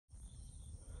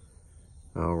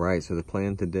Alright, so the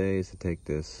plan today is to take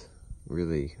this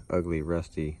really ugly,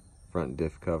 rusty front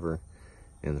diff cover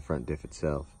and the front diff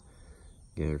itself,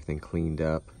 get everything cleaned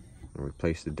up, and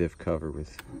replace the diff cover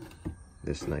with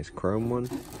this nice chrome one,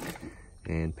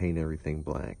 and paint everything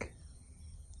black.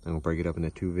 I'm going to break it up into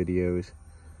two videos,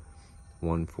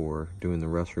 one for doing the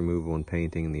rust removal and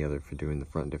painting, and the other for doing the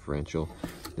front differential.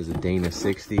 There's a Dana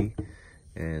 60,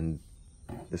 and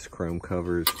this chrome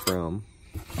cover is from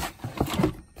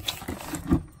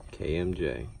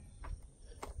KMJ.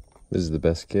 This is the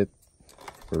best kit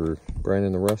for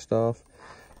grinding the rust off.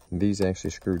 These actually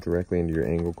screw directly into your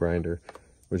angle grinder,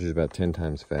 which is about 10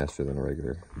 times faster than a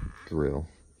regular drill.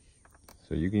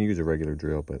 So you can use a regular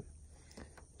drill, but it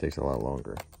takes a lot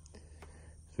longer.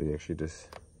 So you actually just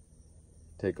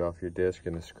take off your disc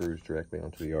and it screws directly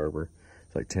onto the arbor.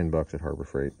 It's like 10 bucks at Harbor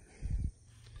Freight.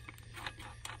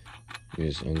 You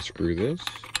just unscrew this.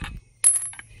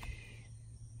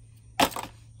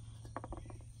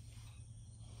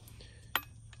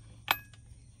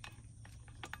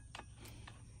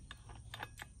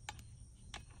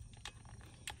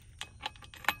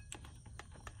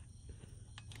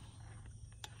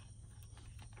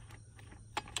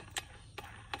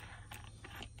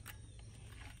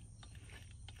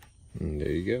 And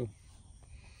there you go.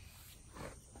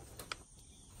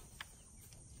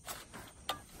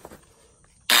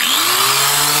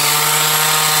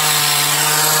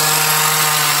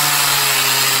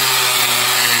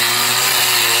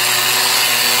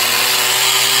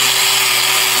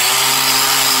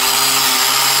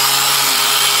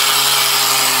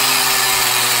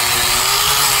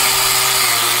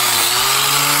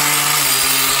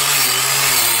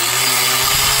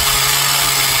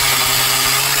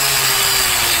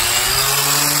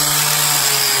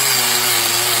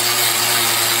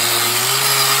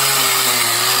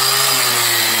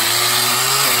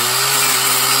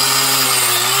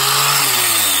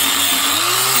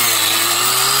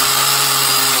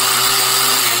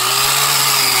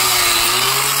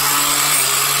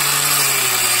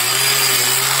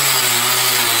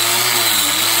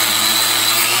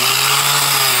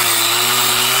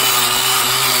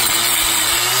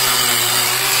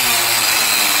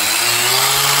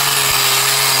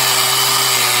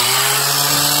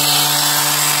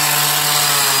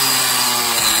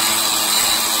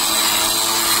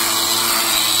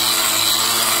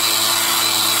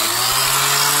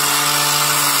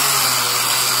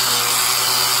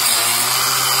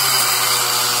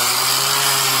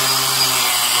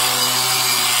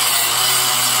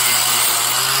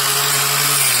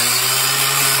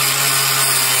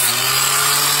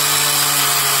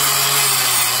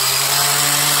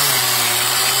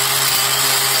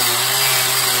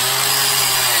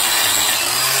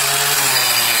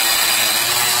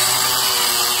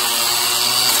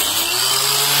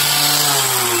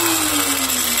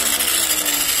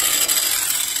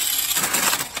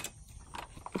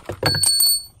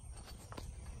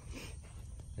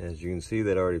 As you can see,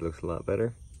 that already looks a lot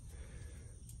better.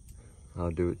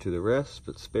 I'll do it to the rest,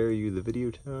 but spare you the video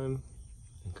time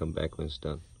and come back when it's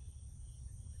done.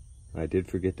 I did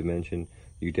forget to mention,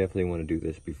 you definitely want to do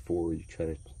this before you try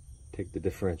to take the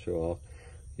differential off.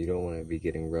 You don't want to be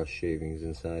getting rust shavings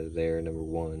inside of there, number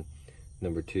one.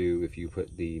 Number two, if you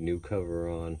put the new cover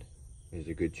on, there's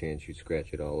a good chance you'd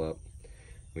scratch it all up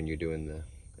when you're doing the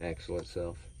axle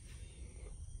itself.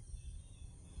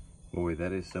 Boy,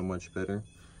 that is so much better.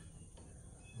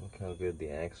 Look how good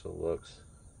the axle looks.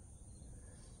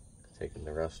 Taking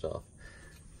the rust off.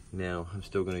 Now, I'm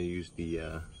still going to use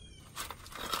the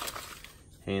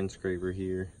hand scraper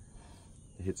here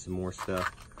to hit some more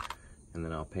stuff, and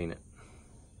then I'll paint it.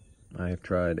 I have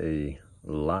tried a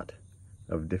lot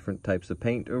of different types of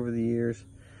paint over the years.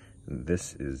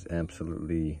 This is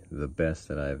absolutely the best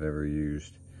that I've ever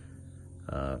used.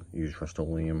 Use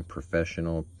Rust-Oleum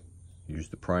Professional. Use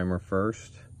the primer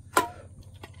first.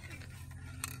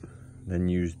 Then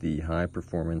use the high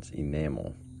performance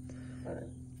enamel.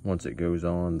 Once it goes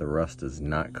on, the rust does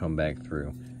not come back through.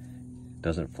 It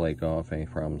doesn't flake off, any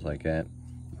problems like that.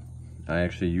 I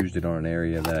actually used it on an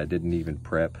area that I didn't even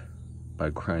prep by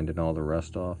grinding all the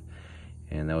rust off,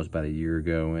 and that was about a year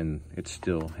ago, and it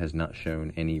still has not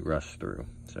shown any rust through.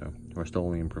 So,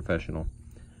 Rust-Oleum Professional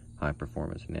high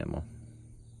performance enamel.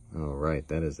 Alright,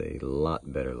 that is a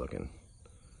lot better looking.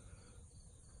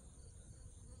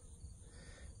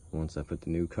 Once I put the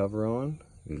new cover on,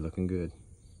 it'll be looking good.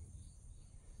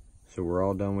 So we're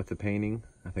all done with the painting.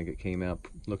 I think it came out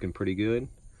looking pretty good.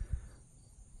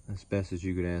 As best as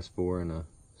you could ask for in a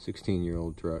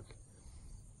 16-year-old truck.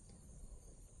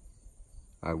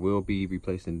 I will be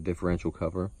replacing the differential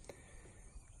cover.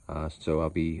 So I'll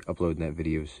be uploading that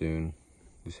video soon.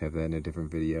 just have that in a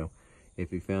different video.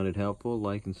 If you found it helpful,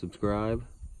 like and subscribe.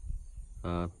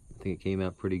 I think it came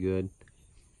out pretty good.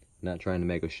 Not trying to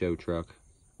make a show truck,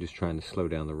 just trying to slow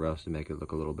down the rust and make it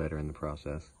look a little better in the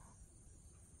process.